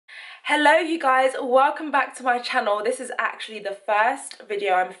Hello you guys, welcome back to my channel. This is actually the first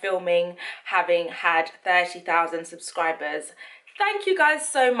video I'm filming having had 30,000 subscribers. Thank you guys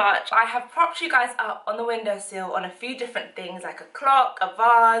so much. I have propped you guys up on the windowsill on a few different things like a clock, a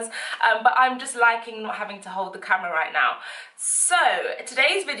vase, but I'm just liking not having to hold the camera right now. So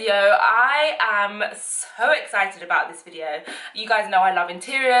today's video, I am so excited about this video. You guys know I love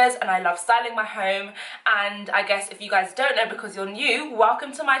interiors and I love styling my home, and I guess if you guys don't know because you're new,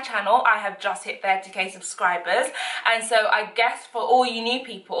 welcome to my channel. I have just hit 30k subscribers, and so I guess for all you new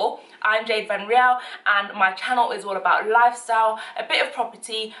people, I'm Jade Vanriel and my channel is all about lifestyle, a bit of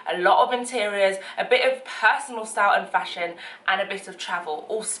property, a lot of interiors, a bit of personal style and fashion, and a bit of travel,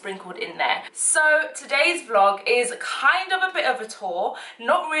 all sprinkled in there. So today's vlog is kind of a bit of a tour,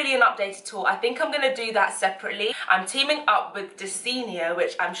 not really an updated tour. I think I'm going to do that separately. I'm teaming up with Desenio,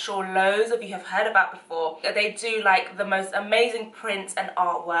 which I'm sure loads of you have heard about before. They do like the most amazing prints and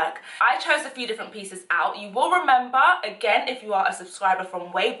artwork. I chose a few different pieces out. You will remember, again, if you are a subscriber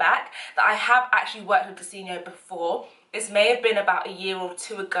from way back, that I have actually worked with Desenio before. This may have been about a year or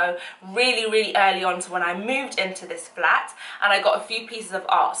two ago, really early on to when I moved into this flat, and I got a few pieces of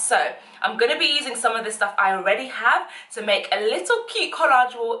art. So I'm going to be using some of the stuff I already have to make a little cute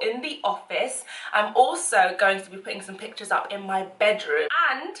collage wall in the office. I'm also going to be putting some pictures up in my bedroom.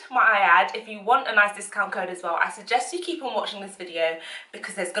 And might I add, if you want a nice discount code as well, I suggest you keep on watching this video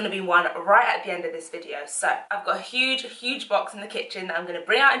because there's going to be one right at the end of this video. So I've got a huge box in the kitchen that I'm going to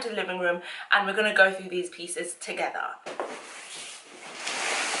bring out into the living room, and we're going to go through these pieces together.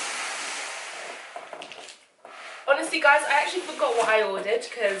 Honestly guys, I actually forgot what I ordered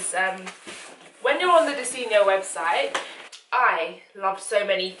because when you're on the Desenio website, I love so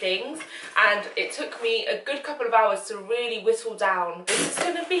many things and it took me a good couple of hours to really whittle down. This is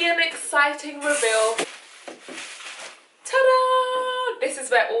going to be an exciting reveal. Ta-da! This is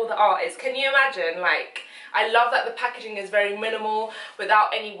where all the art is. Can you imagine? Like, I love that the packaging is very minimal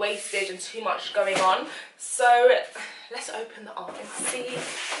without any wastage and too much going on. So let's open the art and see.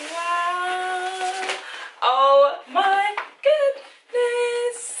 Wow! Oh my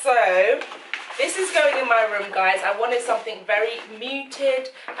goodness! So this is going in my room, guys. I wanted something very muted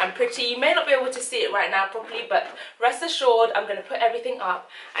and pretty. You may not be able to see it right now properly, but rest assured I'm going to put everything up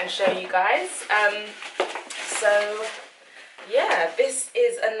and show you guys. So yeah, this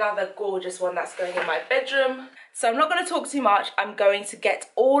is another gorgeous one that's going in my bedroom. So I'm not going to talk too much. I'm going to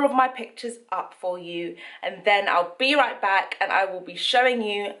get all of my pictures up for you, and then I'll be right back and I will be showing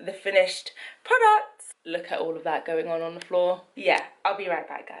you the finished product. Look at all of that going on the floor. Yeah, I'll be right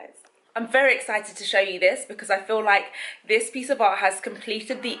back, guys. I'm very excited to show you this because I feel like this piece of art has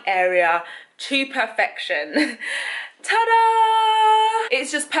completed the area to perfection. Ta-da!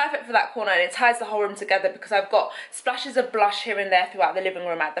 It's just perfect for that corner and it ties the whole room together because I've got splashes of blush here and there throughout the living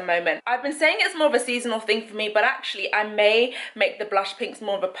room at the moment. I've been saying it's more of a seasonal thing for me, but actually I may make the blush pinks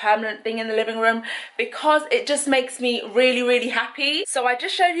more of a permanent thing in the living room because it just makes me really happy. So I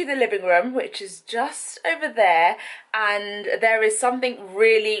just showed you the living room, which is just over there, and there is something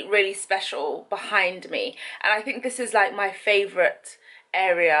really special behind me, and I think this is like my favorite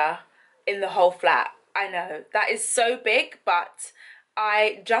area in the whole flat. I know that is so big, but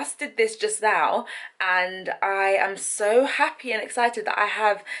I just did this just now and I am so happy and excited that I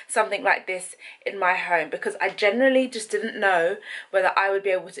have something like this in my home because I generally just didn't know whether I would be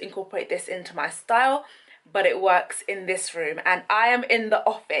able to incorporate this into my style, but it works in this room. And I am in the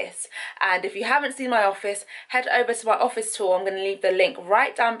office, and if you haven't seen my office, head over to my office tour. I'm going to leave the link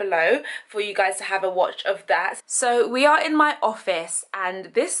right down below for you guys to have a watch of that. So we are in my office,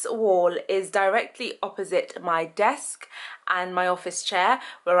 and this wall is directly opposite my desk and my office chair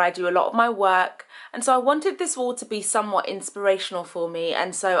where I do a lot of my work, and so I wanted this wall to be somewhat inspirational for me,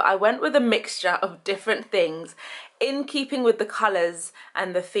 and so I went with a mixture of different things in keeping with the colours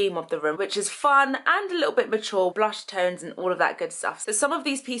and the theme of the room, which is fun and a little bit mature, blush tones and all of that good stuff. So some of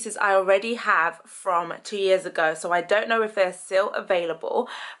these pieces I already have from 2 years ago, so I don't know if they're still available,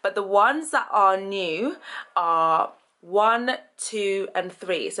 but the ones that are new are 1, 2 and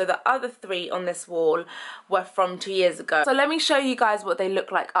 3. So the other 3 on this wall were from 2 years ago. So let me show you guys what they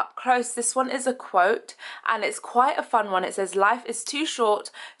look like up close. This one is a quote and it's quite a fun one. It says, "Life is too short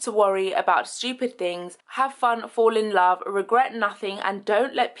to worry about stupid things. Have fun, fall in love, regret nothing, and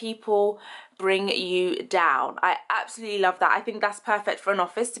don't let people bring you down. I absolutely love that. I think that's perfect for an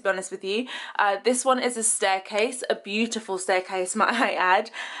office, to be honest with you. This one is a staircase, a beautiful staircase, might I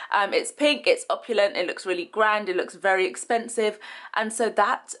add. It's pink, it's opulent, it looks really grand, it looks very expensive, and so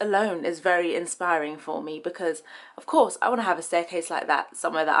that alone is very inspiring for me, because of course I want to have a staircase like that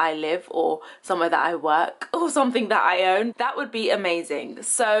somewhere that I live, or somewhere that I work, or something that I own. That would be amazing.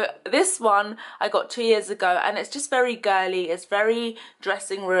 So this one I got 2 years ago, and it's just very girly, it's very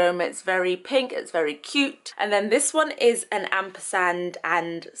dressing room, it's very pink, it's very cute. And then this one is an ampersand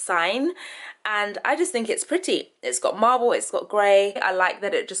and sign, and I just think it's pretty. It's got marble, it's got grey. I like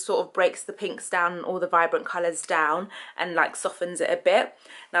that it just sort of breaks the pinks down and all the vibrant colours down and like softens it a bit.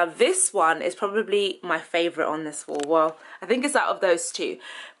 Now this one is probably my favourite on this wall. Well, I think it's out of those two,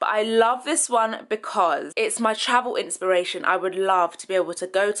 but I love this one because it's my travel inspiration. I would love to be able to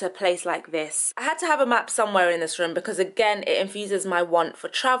go to a place like this. I had to have a map somewhere in this room because again, it infuses my want for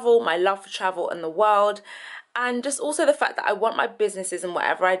travel, my love for travel and the world, and just also the fact that I want my businesses and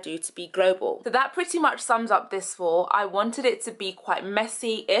whatever I do to be global. So that pretty much sums up this wall. I wanted it to be quite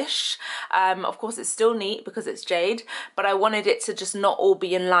messy-ish. Of course it's still neat because it's jade, but I wanted it to just not all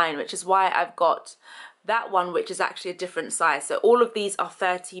be in line, which is why I've got that one, which is actually a different size. So all of these are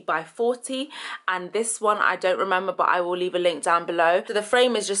 30 by 40, and this one I don't remember, but I will leave a link down below. So the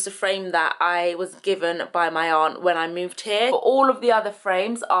frame is just a frame that I was given by my aunt when I moved here. But all of the other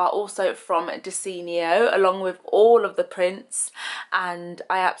frames are also from Desenio, along with all of the prints, and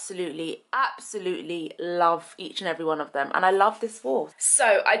I absolutely love each and every one of them, and I love this wall.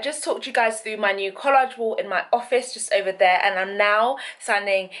 So I just talked you guys through my new collage wall in my office just over there, and I'm now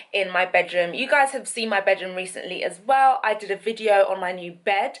standing in my bedroom. You guys have seen my bedroom recently as well. I did a video on my new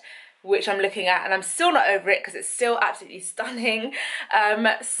bed, which I'm looking at, and I'm still not over it because it's still absolutely stunning.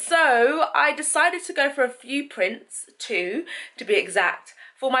 So I decided to go for a few prints too, to be exact,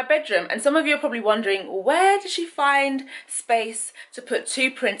 for my bedroom. And some of you are probably wondering, where did she find space to put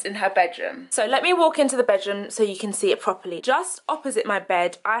 2 prints in her bedroom? So let me walk into the bedroom so you can see it properly. Just opposite my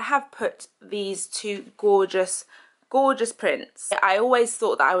bed, I have put these 2 gorgeous prints. I always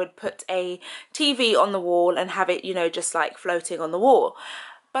thought that I would put a TV on the wall and have it, you know, just like floating on the wall.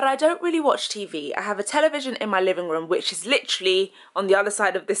 But I don't really watch TV. I have a television in my living room, which is literally on the other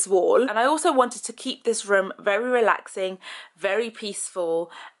side of this wall. And I also wanted to keep this room very relaxing, very peaceful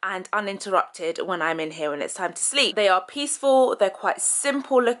and uninterrupted when I'm in here when it's time to sleep. They are peaceful, they're quite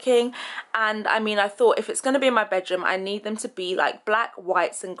simple looking. And I mean, I thought if it's gonna be in my bedroom, I need them to be like black,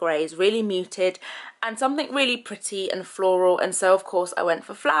 whites and greys, really muted, and something really pretty and floral. And so of course I went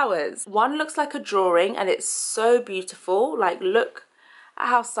for flowers. One looks like a drawing and it's so beautiful. Like, look at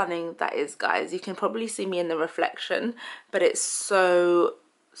how stunning that is, guys. You can probably see me in the reflection, but it's so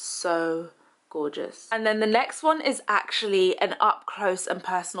gorgeous. And then the next one is actually an up close and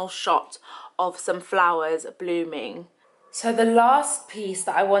personal shot of some flowers blooming. So the last piece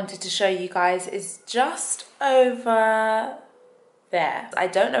that I wanted to show you guys is just over there. I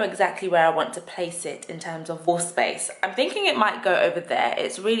don't know exactly where I want to place it in terms of wall space. I'm thinking it might go over there.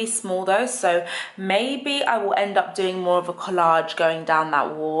 It's really small though, so maybe I will end up doing more of a collage going down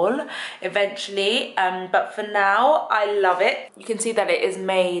that wall eventually, but for now I love it. You can see that it is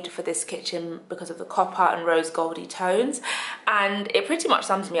made for this kitchen because of the copper and rose goldy tones, and it pretty much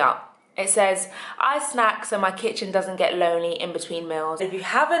sums me up. It says, I snack so my kitchen doesn't get lonely in between meals. If you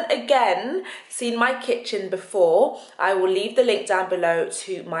haven't, again, seen my kitchen before, I will leave the link down below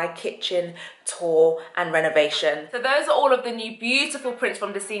to my kitchen tour and renovation. So those are all of the new beautiful prints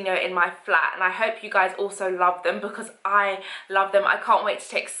from Desenio in my flat, and I hope you guys also love them because I love them. I can't wait to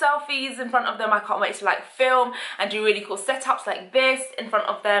take selfies in front of them. I can't wait to like film and do really cool setups like this in front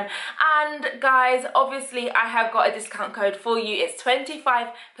of them. And guys, obviously I have got a discount code for you. It's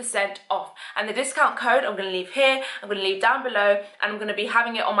 25% off, and the discount code I'm going to leave here, I'm going to leave down below, and I'm going to be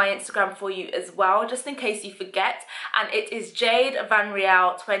having it on my Instagram for you as well, just in case you forget. And it is Jade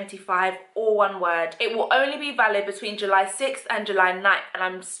Vanriel 25, all one word. It will only be valid between July 6th and July 9th, and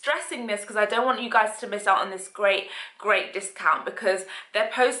I'm stressing this because I don't want you guys to miss out on this great discount, because their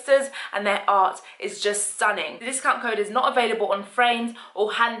posters and their art is just stunning. The discount code is not available on frames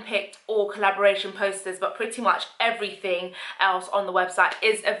or hand-picked or collaboration posters, but pretty much everything else on the website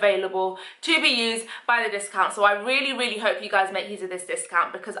is available to be used by the discount. So I really hope you guys make use of this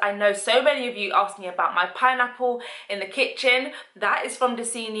discount, because I know so many of you asked me about my pineapple in the kitchen. That is from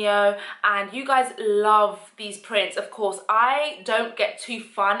Desenio, and you guys love these prints. Of course, I don't get too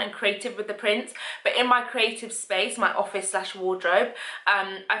fun and creative with the prints, but in my creative space, my office / wardrobe,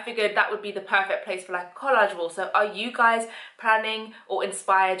 I figured that would be the perfect place for like a collage wall. So are you guys planning or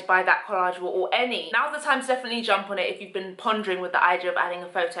inspired by that collage wall or any? Now's the time to definitely jump on it if you've been pondering with the idea of adding a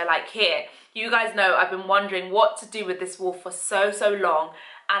photo like like here. You guys know I've been wondering what to do with this wall for so long,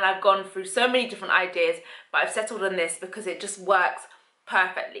 and I've gone through so many different ideas, but I've settled on this because it just works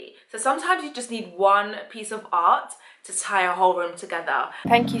perfectly. So sometimes you just need one piece of art to tie a whole room together.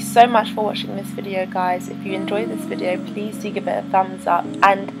 Thank you so much for watching this video, guys. If you enjoyed this video, please do give it a thumbs up,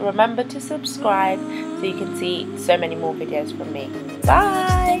 and remember to subscribe so you can see so many more videos from me.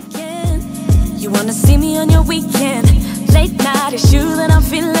 Bye! You wanna see me on your weekend, late night issues.